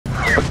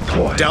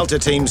Boy. Delta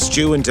Team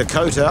Stu and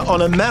Dakota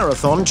on a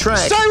marathon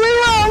track. Stay where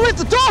you are, let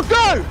the dog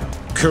go!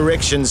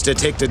 Corrections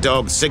detector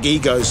dog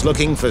Siggy goes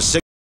looking for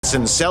cigarettes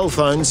and cell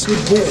phones.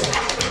 Good boy.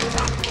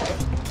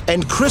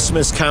 And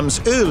Christmas comes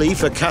early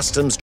for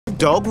Customs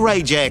dog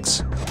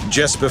Rajax.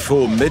 Just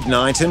before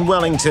midnight in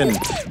Wellington,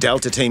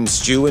 Delta Team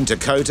Stu and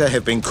Dakota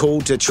have been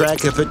called to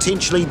track a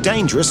potentially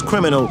dangerous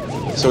criminal.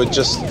 So we're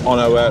just on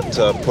our way out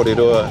to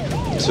Porirua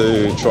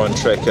to try and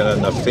track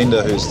an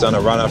offender who's done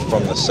a runner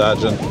from the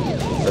sergeant.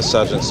 The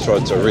sergeant's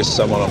tried to arrest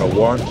someone on a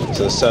warrant,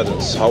 so the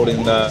sergeant's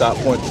holding the start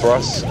point for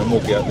us, and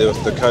we'll get out there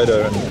with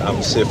Dakota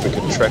and see if we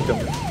can track him.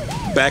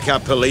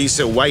 Backup police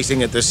are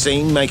waiting at the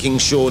scene, making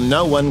sure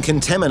no one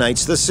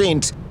contaminates the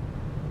scent.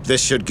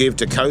 This should give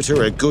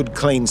Dakota a good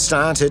clean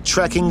start at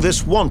tracking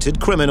this wanted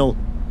criminal.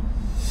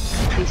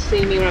 He's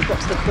seen me when I got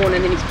to the corner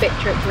and then he's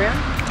backtracked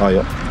around. Oh,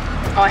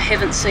 yeah. I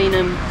haven't seen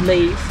him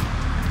leave.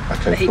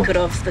 Okay, But he cool. could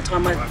have the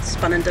time I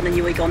spun into and I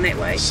knew he'd gone that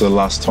way. So the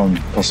last time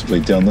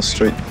possibly down this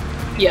street?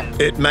 Yeah.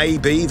 It may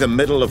be the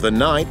middle of the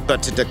night,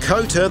 but to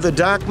Dakota, the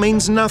dark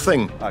means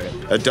nothing. Okay.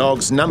 A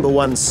dog's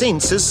 #1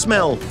 sense is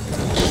smell.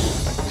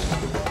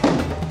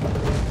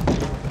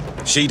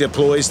 She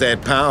deploys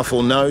that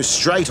powerful nose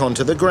straight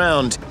onto the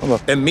ground,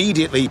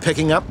 immediately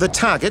picking up the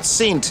target's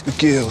scent. Good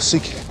girl,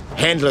 sick.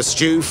 Handler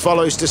Stu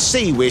follows to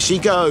see where she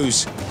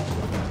goes.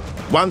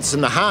 Once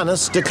in the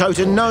harness,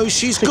 Dakota knows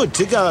she's good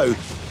to go.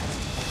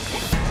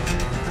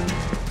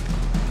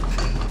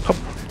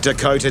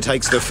 Dakota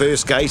takes the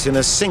first gate in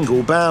a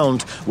single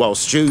bound, while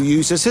Stu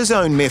uses his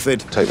own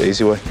method. Take the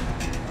easy way.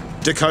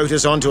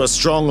 Dakota's onto a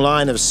strong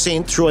line of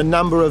scent through a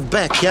number of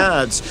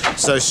backyards,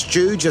 so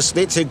Stu just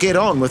lets her get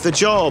on with the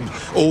job,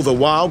 all the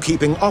while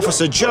keeping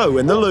Officer Joe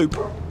in the loop.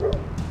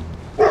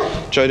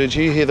 Joe, did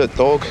you hear that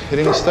dog at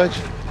any stage?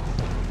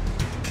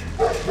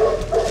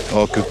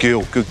 Oh, good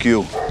girl, good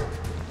girl.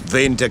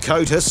 Then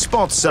Dakota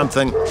spots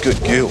something. Good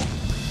girl.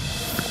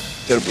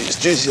 That'll be his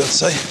jersey, I'd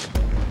say.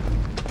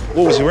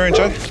 What was he wearing,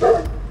 Joe?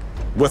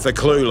 With a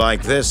clue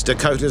like this,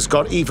 Dakota's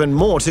got even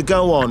more to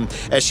go on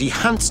as she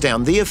hunts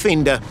down the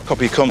offender.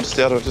 Copy comps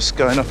out of just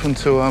going up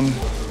into,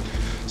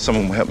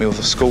 someone will help me with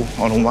a school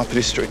on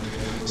Mapiri Street.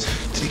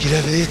 Did he get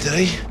over there,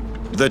 did he?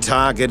 The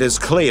target is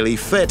clearly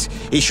fit.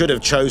 He should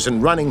have chosen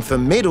running for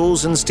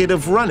medals instead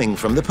of running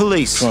from the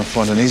police. Try and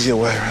find an easier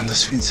way around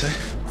this fence, eh?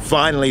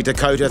 Finally,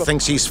 Dakota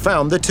thinks he's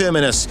found the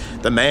terminus.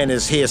 The man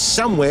is here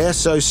somewhere,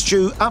 so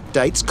Stu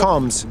updates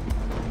comms.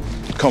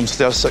 Comms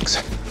out of 6.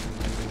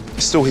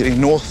 Still heading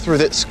north through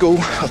that school.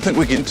 I think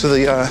we're getting to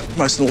the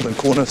most northern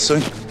corner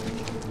soon.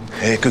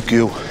 Yeah, good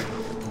girl.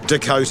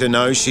 Dakota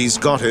knows she's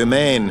got her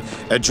man.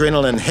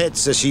 Adrenaline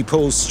hits as she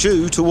pulls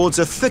Stu towards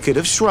a thicket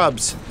of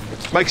shrubs.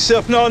 Make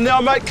yourself known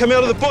now, mate. Come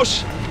out of the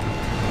bush.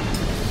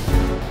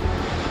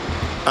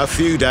 A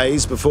few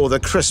days before the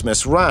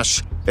Christmas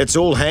rush, it's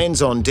all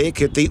hands on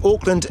deck at the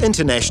Auckland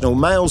International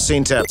Mail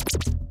Centre.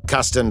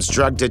 Customs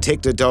drug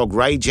detector dog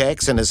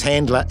Rajax and his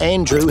handler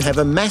Andrew have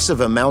a massive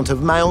amount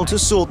of mail to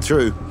sort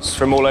through. It's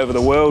from all over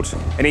the world.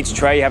 In each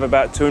tray you have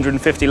about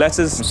 250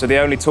 letters, so the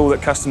only tool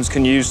that Customs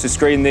can use to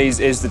screen these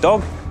is the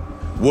dog.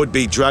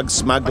 Would-be drug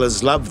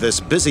smugglers love this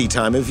busy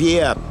time of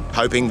year,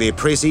 hoping their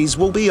prezzies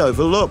will be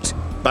overlooked.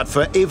 But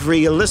for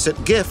every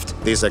illicit gift,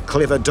 there's a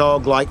clever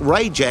dog like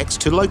Rajax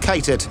to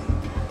locate it.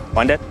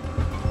 Find it?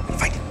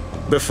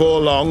 Before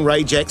long,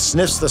 Rajax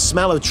sniffs the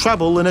smell of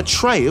trouble in a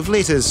tray of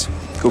letters.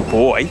 Good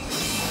boy.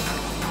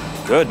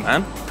 Good,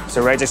 man.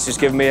 So Rajax just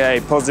given me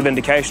a positive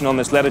indication on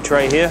this letter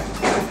tray here.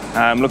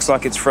 Looks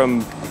like it's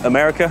from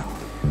America.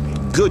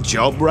 Good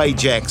job,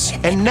 Rajax.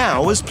 And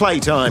now is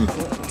playtime.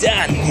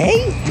 Done,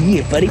 hey?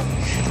 Yeah, buddy.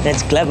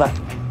 That's clever.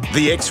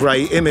 The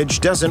X-ray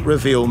image doesn't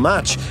reveal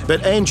much,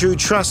 but Andrew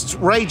trusts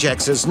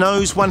Rajax's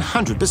nose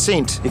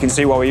 100%. You can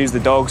see why we use the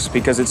dogs,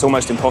 because it's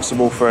almost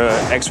impossible for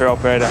an X-ray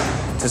operator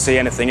to see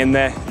anything in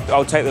there.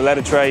 I'll take the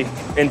letter tray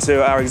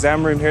into our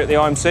exam room here at the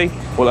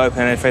IMC. We'll open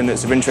anything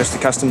that's of interest to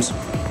Customs.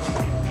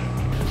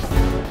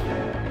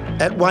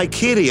 At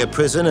Waikeria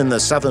prison in the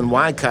southern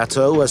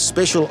Waikato, a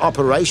special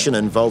operation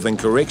involving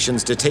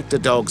corrections detector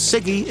dog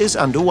Siggy is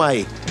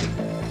underway.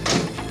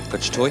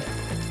 Got your toy?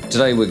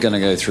 Today we're going to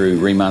go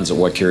through remands at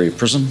Waikeria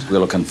prison. We're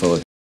looking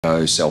for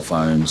cell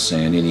phones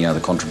and any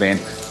other contraband.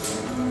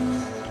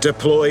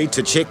 Deployed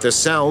to check the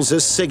cells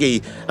is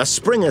Siggy, a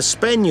Springer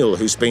Spaniel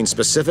who's been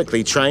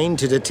specifically trained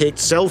to detect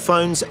cell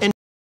phones and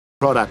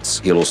products.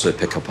 He'll also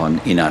pick up on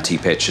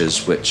NRT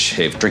patches which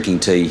have drinking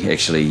tea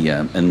actually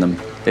in them.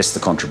 That's the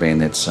contraband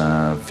that's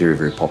very,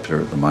 very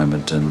popular at the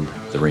moment in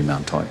the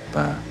remand type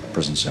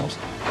prison cells.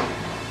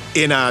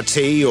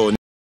 NRT or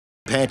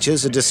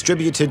patches are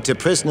distributed to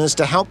prisoners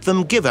to help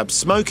them give up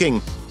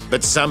smoking,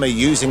 but some are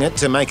using it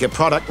to make a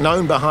product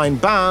known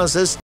behind bars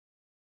as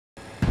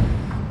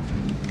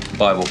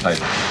Bible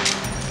paper,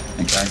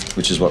 okay,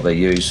 which is what they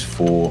use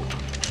for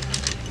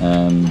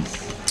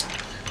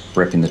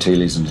wrapping the tea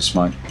leaves into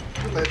smoke.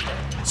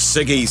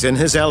 Siggy's in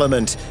his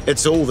element.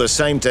 It's all the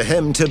same to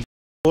him to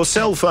or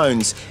cell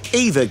phones.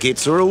 Either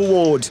gets a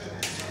reward.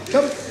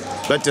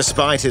 But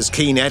despite his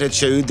keen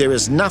attitude, there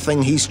is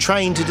nothing he's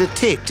trained to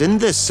detect in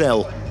this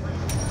cell.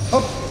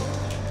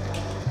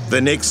 The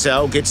next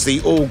cell gets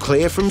the all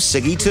clear from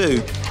Siggy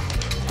too.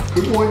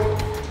 Good boy.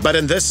 But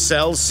in this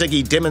cell,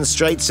 Siggy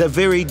demonstrates a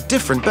very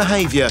different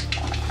behaviour.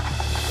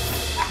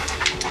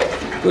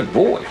 Good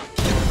boy.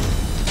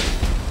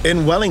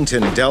 In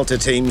Wellington, Delta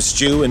Team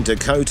Stu and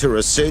Dakota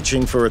are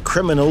searching for a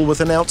criminal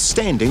with an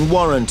outstanding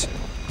warrant.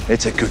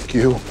 That's a good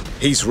girl.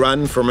 He's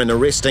run from an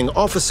arresting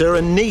officer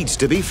and needs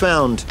to be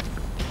found.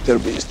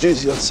 That'll be his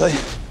jersey, I'd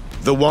say.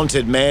 The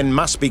wanted man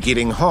must be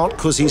getting hot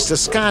because he's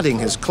discarding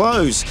his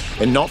clothes,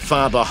 and not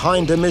far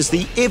behind him is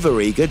the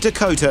ever-eager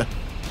Dakota.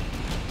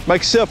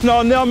 Make yourself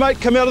known now, mate.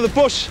 Come out of the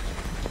bush.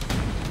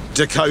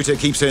 Dakota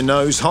keeps her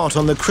nose hot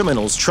on the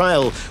criminal's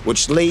trail,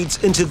 which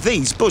leads into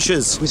these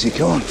bushes. Where's he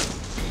going?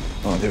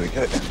 Oh, there we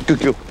go. Good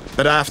girl.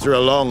 But after a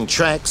long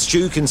track,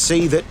 Stu can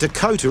see that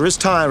Dakota is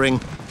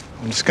tiring.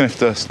 I'm just going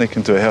to have to sneak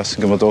into a house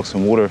and give my dog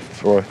some water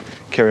before I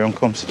carry on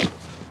comms.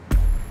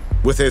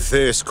 With her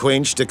thirst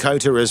quenched,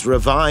 Dakota is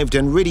revived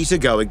and ready to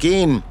go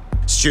again.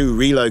 Stu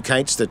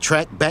relocates the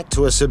track back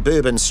to a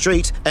suburban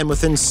street, and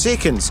within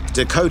seconds,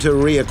 Dakota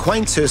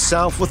reacquaints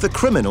herself with the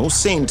criminal's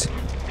scent.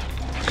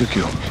 Good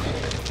girl.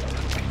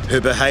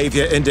 Her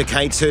behaviour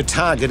indicates her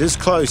target is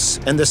close,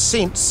 and the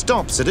scent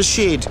stops at a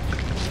shed.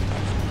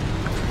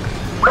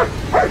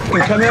 You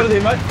can come out of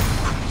there, mate.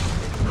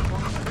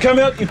 Come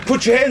out, you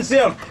put your hands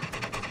down.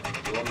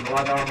 You want me to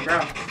lie down on the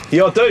ground?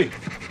 Yeah, I do.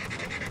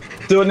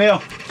 Do it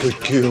now. Good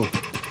girl.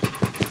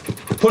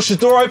 Push the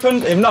door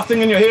open, have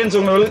nothing in your hands,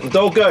 I'm going to let the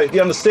dog go. Do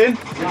you understand?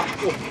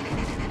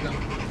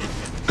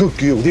 Good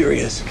girl, there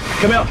he is.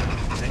 Come out.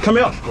 Come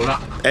out.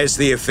 As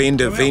the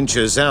offender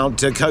ventures out,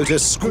 Dakota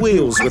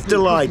squeals with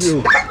delight.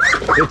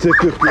 That's a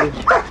good girl.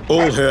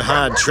 All her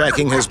hard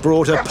tracking has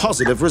brought a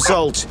positive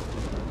result.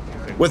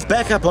 With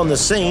backup on the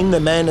scene, the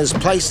man is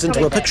placed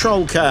into a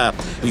patrol car.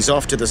 He's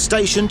off to the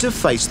station to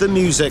face the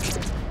music.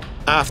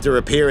 After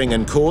appearing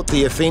in court,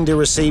 the offender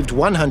received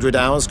 100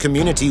 hours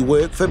community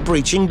work for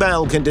breaching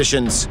bail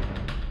conditions.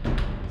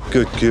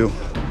 Good girl.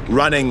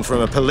 Running from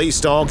a police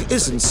dog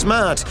isn't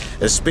smart,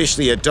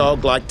 especially a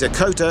dog like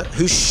Dakota,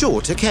 who's sure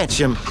to catch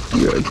him.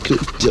 You're a good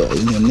dog.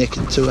 You're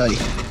necking too, eh?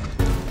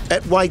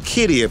 At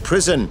Waikeria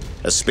Prison,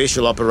 a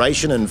special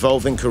operation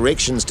involving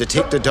corrections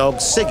detector dog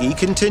Siggy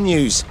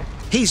continues.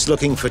 He's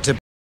looking for tobacco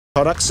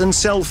products and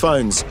cell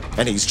phones,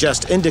 and he's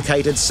just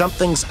indicated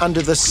something's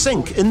under the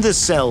sink in this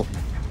cell.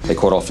 They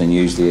quite often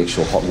use the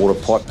actual hot water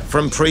pipe.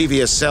 From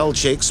previous cell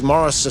checks,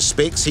 Morris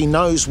suspects he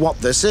knows what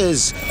this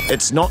is.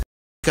 It's not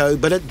tobacco,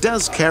 but it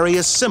does carry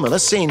a similar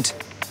scent.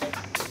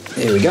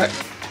 There we go.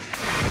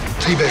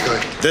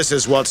 Tobacco. This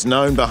is what's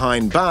known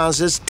behind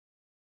bars as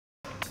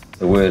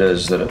The word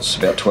is that it's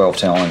about 12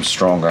 times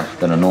stronger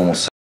than a normal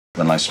cigarette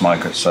when they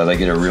smoke it, so they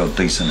get a real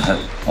decent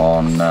hit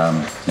on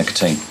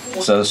nicotine.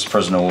 So this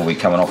prisoner will be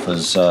coming off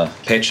his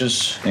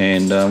patches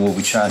and will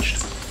be charged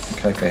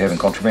for having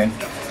contraband.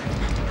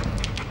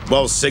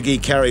 While Siggy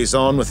carries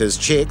on with his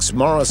checks,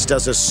 Morris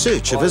does a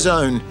search of his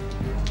own.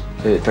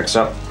 It picks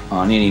up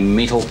on any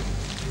metal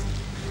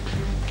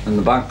in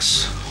the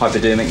bunks,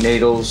 hypodermic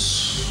needles,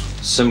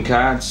 SIM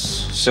cards,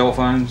 cell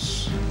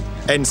phones.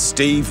 And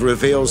Steve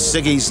reveals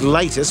Siggy's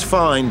latest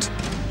find.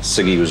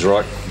 Siggy was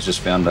right. He's just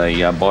found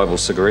a Bible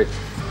cigarette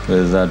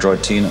with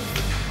dried tea in it.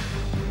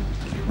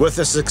 With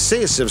the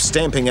success of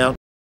stamping out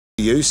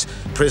use,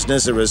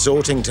 prisoners are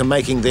resorting to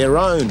making their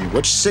own,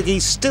 which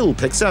Siggy still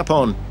picks up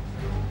on.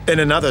 In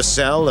another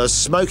cell, a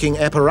smoking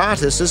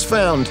apparatus is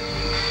found.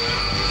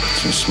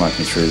 Some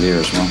smoking through there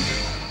as well.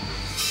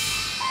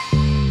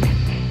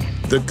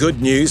 The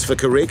good news for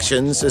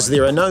corrections is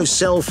there are no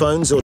cell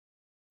phones or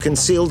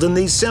concealed in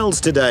these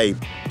cells today,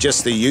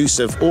 just the use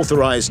of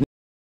authorised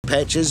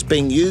patches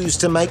being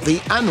used to make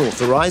the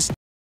unauthorised.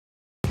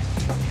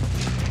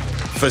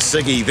 For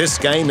Siggy, this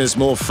game is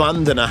more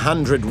fun than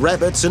 100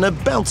 rabbits in a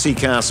bouncy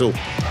castle.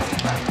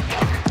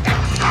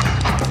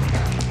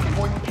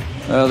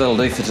 That'll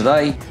do for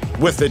today.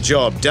 With the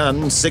job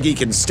done, Siggy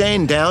can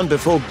stand down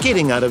before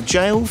getting out of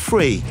jail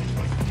free.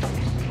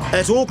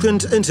 At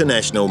Auckland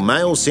International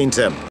Mail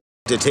Centre,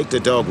 detector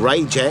dog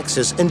Ray Jacks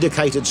has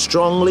indicated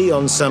strongly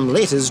on some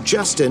letters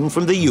just in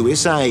from the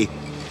USA.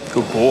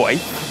 Good boy.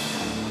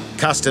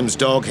 Customs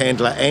dog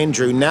handler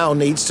Andrew now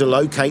needs to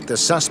locate the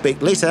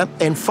suspect letter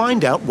and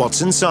find out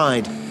what's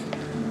inside.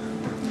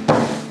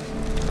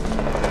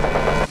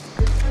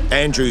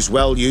 Andrew's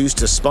well used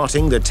to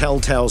spotting the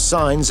telltale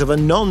signs of a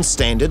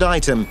non-standard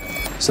item.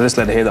 So this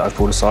letter here that I've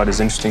pulled aside is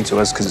interesting to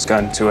us because it's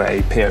going to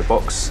a PO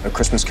box. A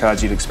Christmas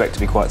card you'd expect to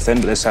be quite thin,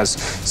 but this has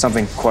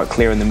something quite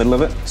clear in the middle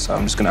of it. So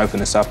I'm just going to open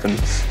this up and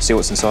see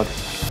what's inside.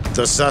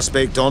 The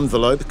suspect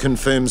envelope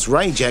confirms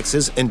Ray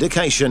Jacks's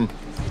indication.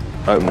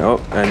 Open it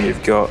up and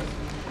you've got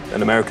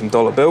an American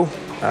dollar bill.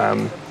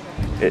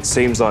 It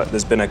seems like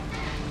there's been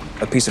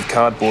a piece of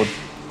cardboard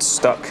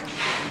stuck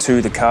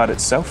to the card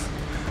itself.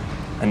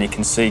 And you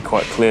can see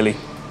quite clearly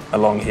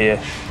along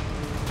here,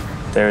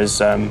 there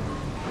is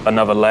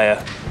another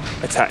layer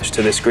attached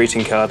to this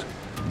greeting card.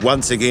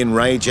 Once again,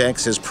 Ray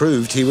Jacks has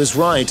proved he was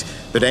right,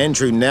 but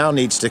Andrew now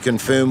needs to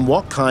confirm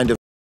what kind of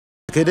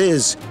it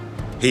is.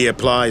 He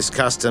applies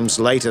Customs'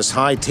 latest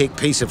high-tech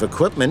piece of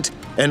equipment,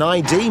 an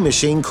ID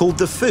machine called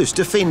the First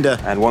Offender.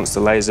 And once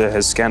the laser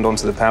has scanned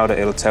onto the powder,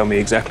 it'll tell me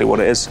exactly what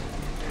it is.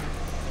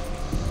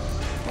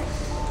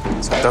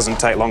 So it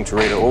doesn't take long to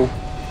read it all.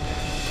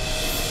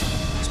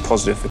 It's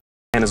positive,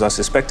 and as I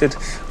suspected.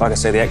 Like I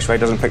say, the X-ray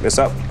doesn't pick this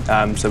up,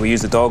 so we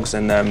use the dogs,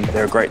 and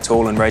they're a great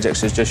tool, and Rajax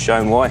has just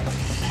shown why.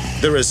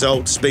 The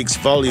result speaks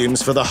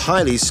volumes for the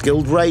highly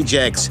skilled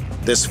Rajax.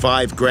 This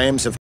 5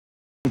 grams of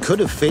could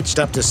have fetched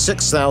up to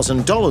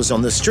 $6,000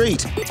 on the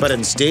street, but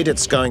instead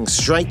it's going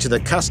straight to the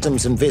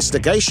Customs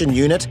Investigation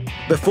Unit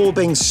before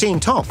being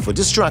sent off for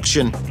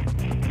destruction.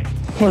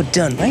 Well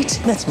done,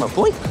 mate. That's my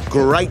boy.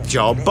 Great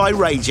job by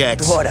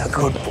Rajax. What a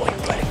good boy,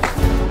 buddy.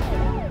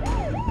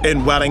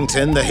 In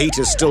Wellington, the heat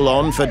is still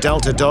on for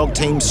Delta Dog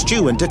Team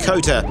Stu and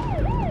Dakota.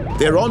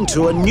 They're on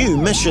to a new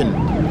mission.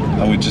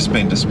 We've just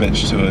been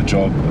dispatched to a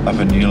job up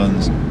in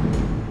Newlands.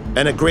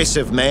 An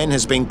aggressive man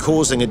has been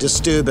causing a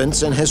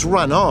disturbance and has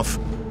run off.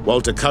 While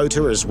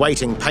Dakota is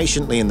waiting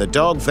patiently in the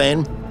dog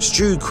van,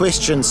 Stu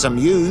questions some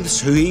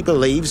youths who he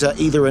believes are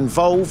either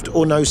involved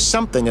or know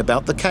something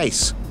about the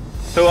case.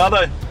 Who are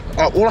they?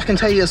 All I can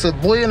tell you is a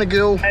boy and a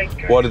girl,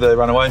 Why did they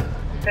run away?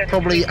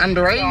 probably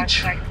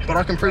underage, but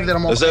I can prove that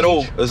I'm Is that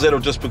all? Is that all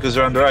just because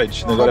they're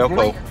underage and they've got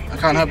alcohol? I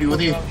can't help you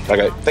with you.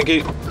 Okay, thank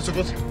you. That's all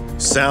good.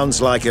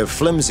 Sounds like a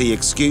flimsy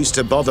excuse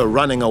to bother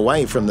running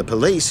away from the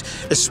police,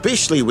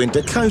 especially when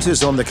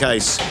Dakota's on the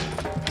case.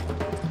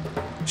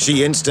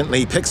 She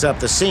instantly picks up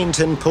the scent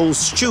and pulls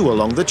Stu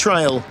along the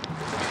trail.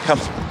 Come.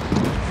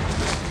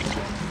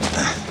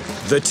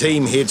 The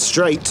team heads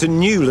straight to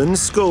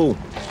Newlands School.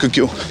 Good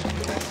girl.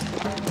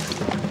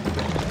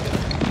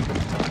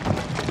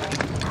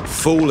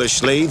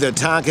 Foolishly, the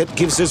target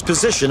gives his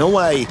position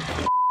away.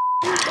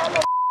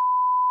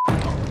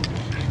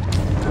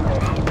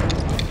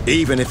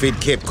 Even if he'd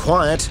kept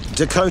quiet,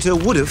 Dakota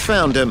would have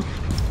found him.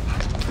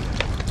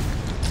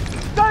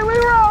 Stay where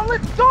you are,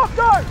 let's talk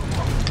though!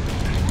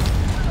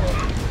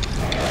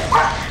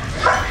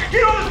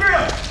 Get on the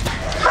ground!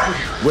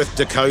 With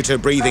Dakota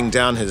breathing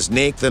down his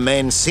neck, the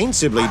man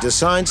sensibly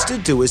decides to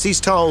do as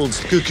he's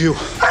told. Good girl.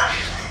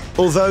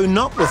 Although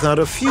not without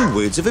a few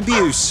words of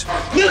abuse.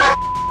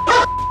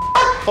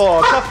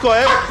 Oh, tough guy,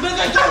 eh?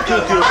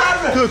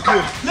 Good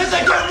girl.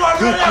 Listen,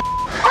 get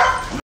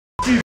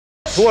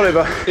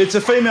Whatever. It's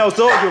a female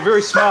dog. You're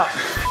very smart.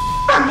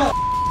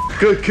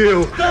 Good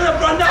girl.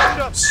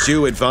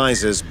 Stu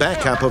advises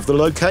backup of the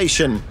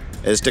location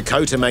as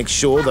Dakota makes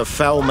sure the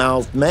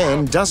foul-mouthed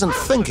man doesn't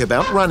think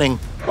about running.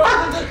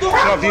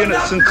 Drive the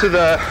units into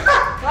the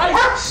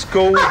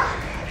school.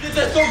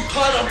 Stay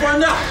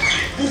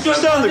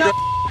on the ground.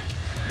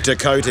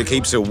 Dakota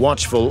keeps a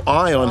watchful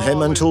eye on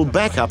him until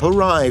backup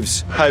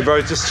arrives. Hey,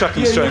 bro, just chuck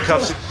him straight in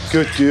cuffs.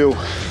 Good girl.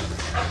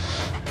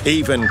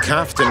 Even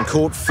cuffed and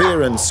caught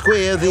fair and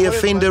square, the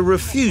offender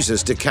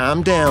refuses to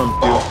calm down.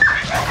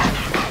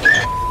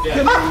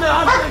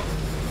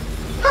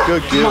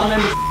 Good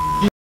girl.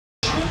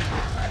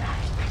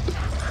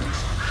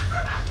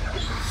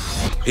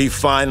 He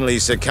finally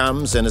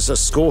succumbs and is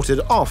escorted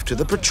off to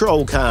the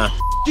patrol car.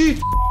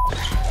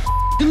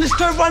 Let's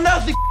go run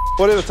out the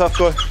Whatever, tough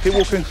guy. Keep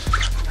walking.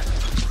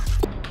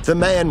 The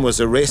man was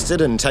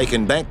arrested and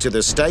taken back to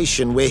the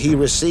station where he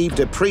received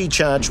a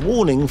pre-charge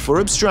warning for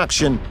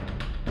obstruction.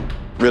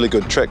 Really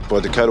good track by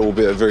Dakota,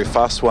 albeit a very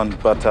fast one,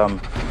 but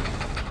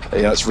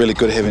you know, it's really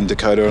good having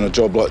Dakota on a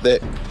job like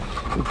that.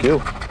 Good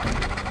girl.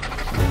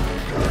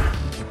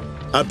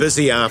 A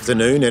busy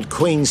afternoon at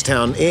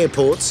Queenstown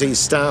Airport sees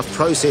staff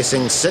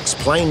processing 6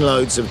 plane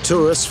loads of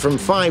tourists from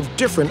 5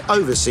 different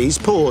overseas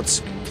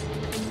ports.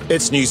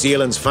 It's New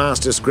Zealand's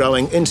fastest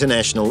growing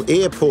international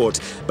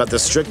airport, but the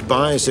strict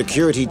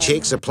biosecurity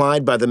checks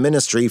applied by the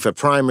Ministry for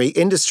Primary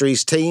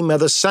Industries team are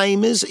the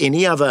same as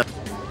any other.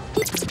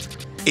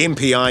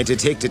 MPI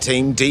detector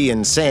team Dee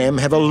and Sam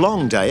have a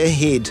long day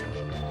ahead.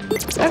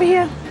 Over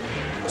here.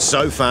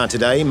 So far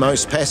today,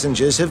 most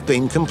passengers have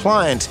been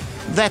compliant.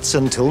 That's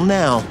until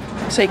now.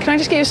 So can I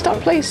just get you a stop,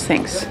 please?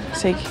 Thanks.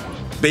 See.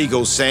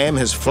 Beagle Sam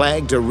has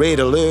flagged a red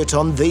alert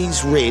on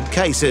these red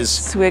cases.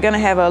 So we're going to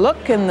have a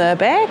look in the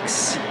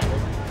bags.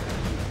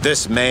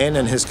 This man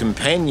and his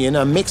companion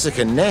are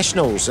Mexican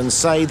nationals and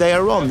say they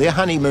are on their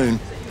honeymoon.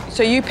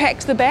 So you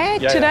packed the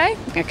bag today?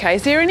 Yeah. Okay,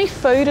 is there any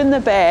food in the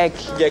bag?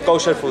 Yeah,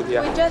 kosher food,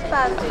 yeah. We just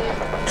passed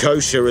it.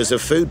 Kosher is a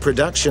food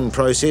production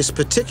process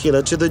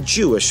particular to the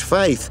Jewish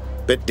faith,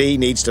 but Dee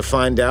needs to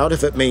find out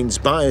if it means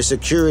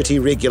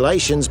biosecurity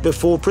regulations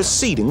before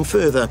proceeding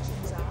further.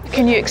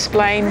 Can you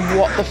explain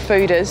what the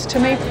food is to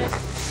me?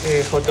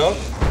 Hot dog.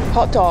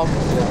 Hot dog.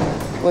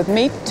 With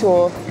meat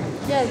or?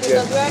 Yes,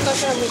 because we are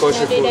kosher, we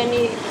Kosher don't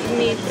eat food. any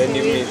meat.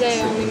 Any We meat.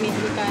 say only meat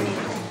we can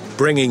eat.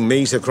 Bringing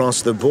meat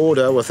across the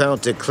border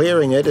without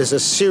declaring it is a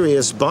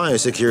serious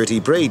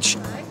biosecurity breach.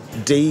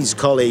 Dee's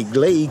colleague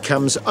Lee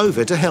comes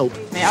over to help.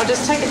 I'll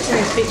just take it to the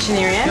inspection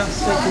area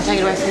so we can take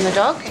it away from the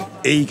dog.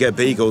 Eager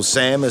Beagle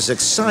Sam is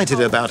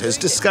excited about his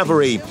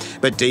discovery,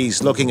 but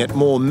Dee's looking at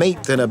more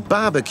meat than a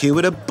barbecue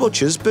at a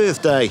butcher's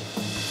birthday.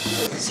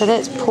 So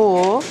that's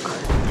pork,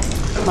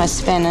 My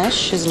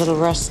Spanish is a little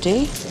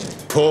rusty.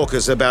 Pork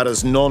is about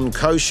as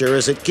non-kosher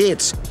as it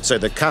gets, so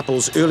the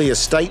couple's earlier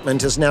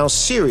statement is now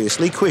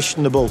seriously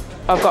questionable.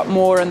 I've got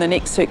more in the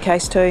next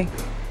suitcase too.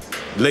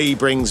 Lee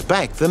brings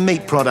back the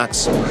meat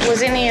products.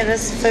 Was any of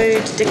this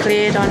food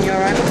declared on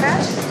your own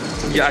card?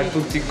 Yeah, I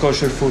put the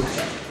kosher food.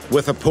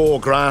 With a poor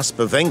grasp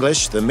of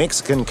English, the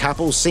Mexican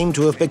couple seem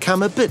to have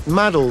become a bit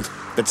muddled.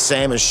 But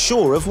Sam is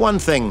sure of one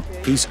thing.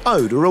 He's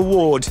owed a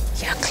reward.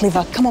 Yeah,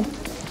 clever. Come on.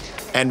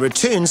 And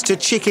returns to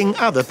checking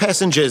other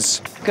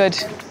passengers. Good.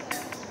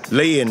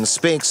 Lee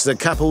inspects the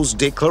couple's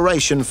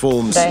declaration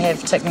forms. They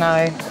have ticked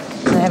no.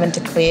 They haven't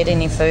declared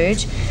any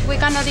food. We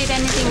cannot eat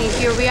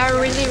anything here. We are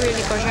really,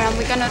 really kosher and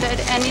we cannot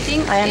eat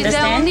anything. I understand. It's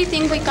the only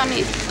thing we can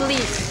eat,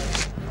 please.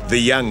 The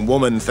young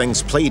woman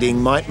thinks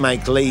pleading might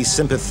make Lee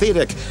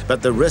sympathetic,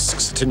 but the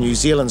risks to New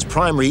Zealand's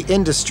primary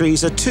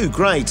industries are too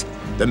great.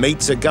 The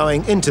meats are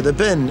going into the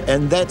bin,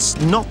 and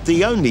that's not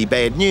the only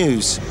bad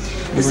news.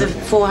 There's a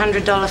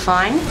 $400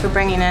 fine for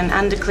bringing in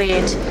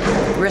undeclared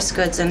risk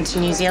goods into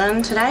New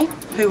Zealand today.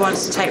 Who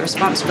wants to take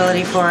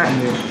responsibility for it?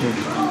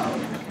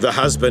 The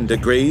husband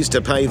agrees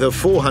to pay the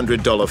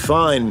 $400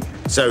 fine,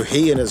 so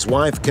he and his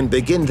wife can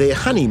begin their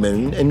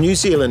honeymoon in New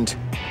Zealand.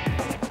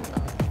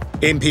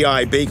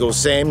 MPI Beagle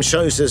Sam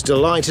shows his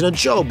delight in a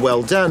job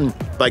well done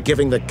by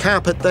giving the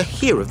carpet the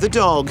hair of the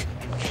dog.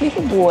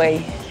 Clever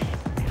boy.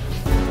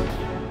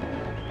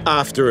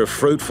 After a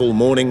fruitful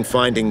morning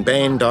finding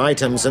banned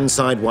items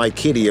inside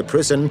Waikeria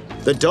prison,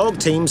 the dog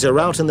teams are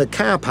out in the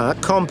car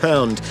park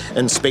compound,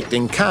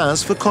 inspecting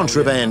cars for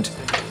contraband.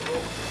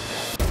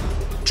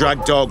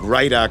 Drug dog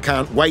Radar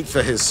can't wait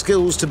for his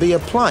skills to be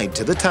applied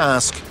to the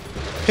task.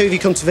 Who have you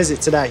come to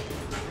visit today?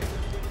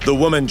 The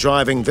woman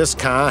driving this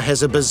car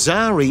has a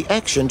bizarre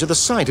reaction to the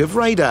sight of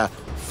Radar.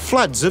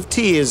 Floods of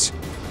tears.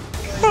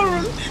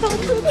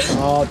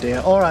 Oh dear.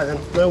 All right then,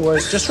 no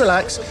worries. Just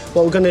relax.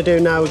 What we're going to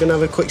do now, we're going to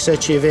have a quick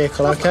search of your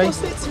vehicle, okay?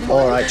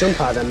 All right, jump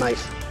out then, mate.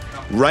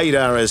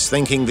 Radar is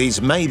thinking these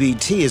may be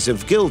tears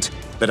of guilt,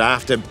 but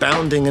after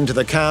bounding into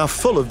the car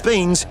full of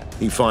beans,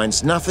 he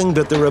finds nothing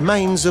but the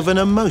remains of an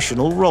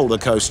emotional roller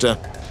coaster.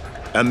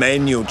 A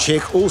manual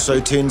check also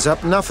turns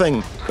up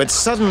nothing, but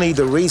suddenly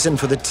the reason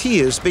for the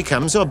tears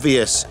becomes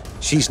obvious.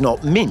 She's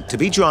not meant to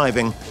be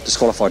driving.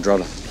 Disqualified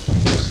driver.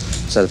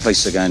 So the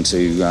police are going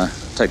to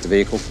take the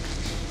vehicle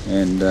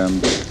and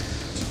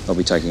they'll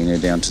be taking her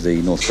down to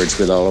the North Bridge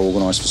where they'll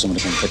organise for someone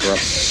to come pick her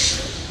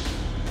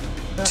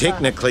up.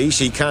 Technically,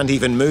 she can't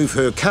even move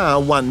her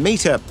car 1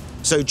 metre,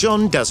 so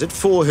John does it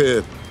for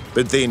her.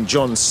 But then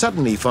John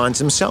suddenly finds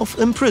himself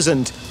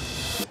imprisoned.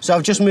 So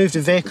I've just moved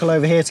a vehicle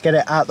over here to get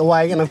it out the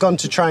way, and I've gone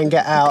to try and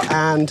get out,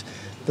 and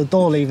the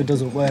door lever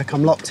doesn't work.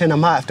 I'm locked in. I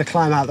might have to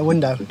climb out the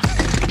window.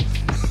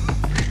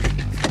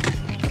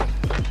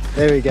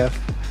 There we go.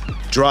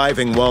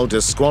 Driving while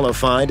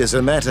disqualified is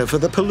a matter for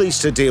the police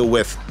to deal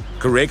with.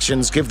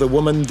 Corrections give the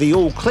woman the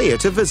all-clear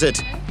to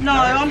visit. No,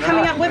 I'm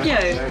coming up with you.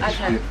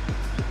 Okay.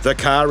 The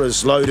car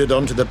is loaded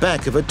onto the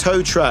back of a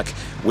tow truck,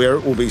 where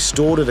it will be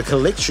stored at a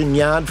collection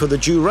yard for the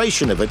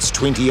duration of its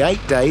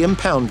 28-day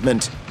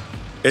impoundment.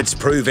 It's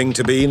proving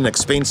to be an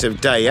expensive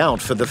day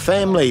out for the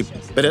family,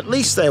 but at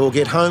least they will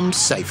get home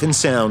safe and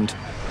sound.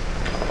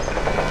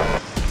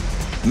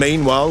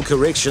 Meanwhile,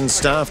 corrections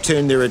staff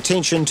turn their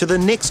attention to the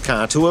next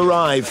car to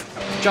arrive.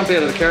 Jump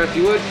out of the car if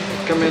you would.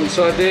 Come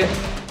inside there.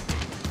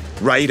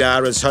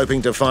 Radar is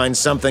hoping to find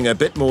something a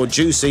bit more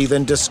juicy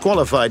than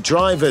disqualified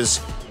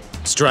drivers.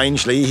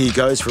 Strangely, he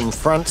goes from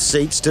front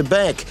seats to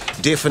back,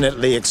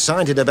 definitely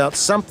excited about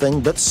something,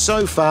 but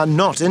so far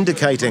not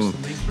indicating.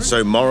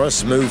 So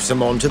Morris moves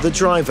him on to the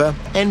driver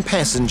and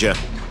passenger.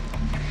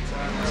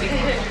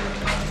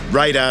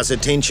 Radar's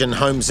attention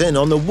homes in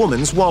on the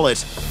woman's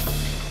wallet.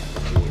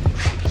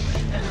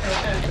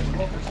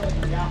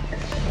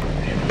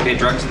 There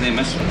drugs in there,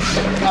 miss?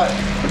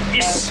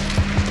 Yes.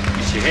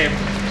 Yes, you have.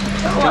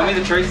 Tell me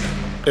the truth.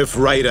 If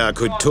Radar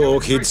could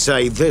talk, he'd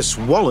say this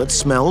wallet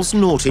smells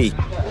naughty.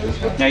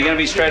 Now, you're going to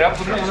be straight up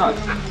with me or not?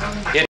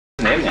 Yeah,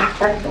 in there,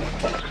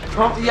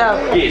 haven't you?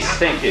 Yeah. Yes,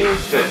 thank you.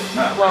 Good.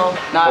 No. Well,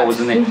 no. What was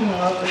in there?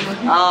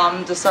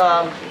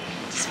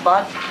 Just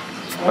bud.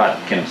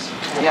 Bud, chemist.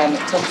 Yeah, and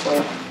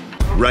tinfoil.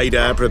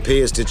 Radar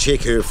prepares to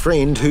check her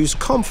friend, who's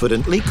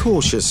confidently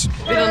cautious.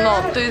 Better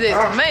not do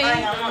that to me.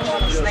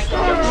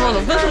 You want a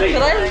visit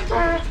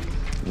today?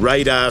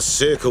 Radar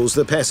circles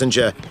the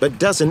passenger, but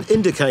doesn't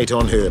indicate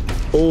on her.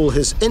 All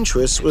his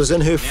interest was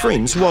in her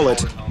friend's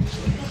wallet.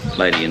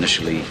 Lady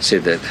initially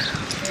said that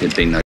there'd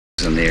been no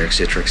in there,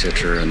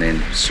 etc., and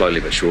then slowly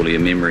but surely her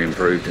memory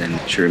improved and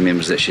she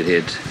remembers that she'd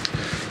had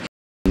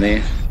in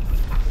there.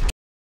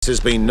 This has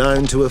been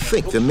known to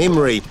affect the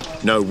memory.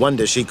 No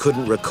wonder she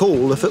couldn't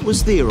recall if it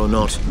was there or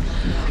not.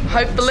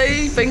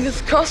 Hopefully,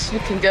 fingers crossed, we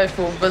can go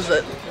for a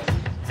visit.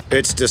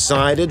 It's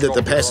decided that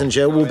the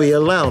passenger will be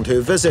allowed her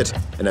visit,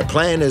 and a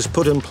plan is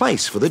put in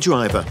place for the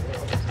driver.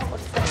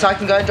 So I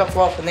can go drop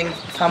her off and then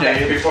come back?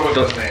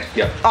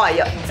 Yeah. Oh,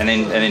 yeah. And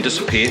then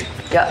disappear.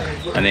 Yeah.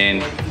 And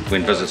then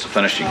when visits are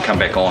finished, you can come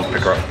back on,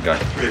 pick her up and go.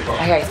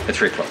 Okay. At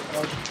 3 o'clock.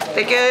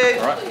 Thank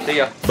you. All right, see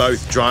ya.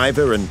 Both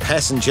driver and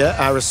passenger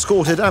are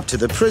escorted up to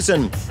the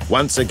prison.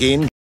 Once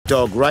again,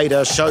 Dog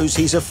Raider shows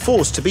he's a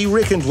force to be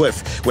reckoned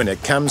with when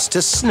it comes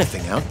to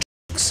sniffing out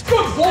dogs.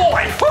 Good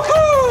boy.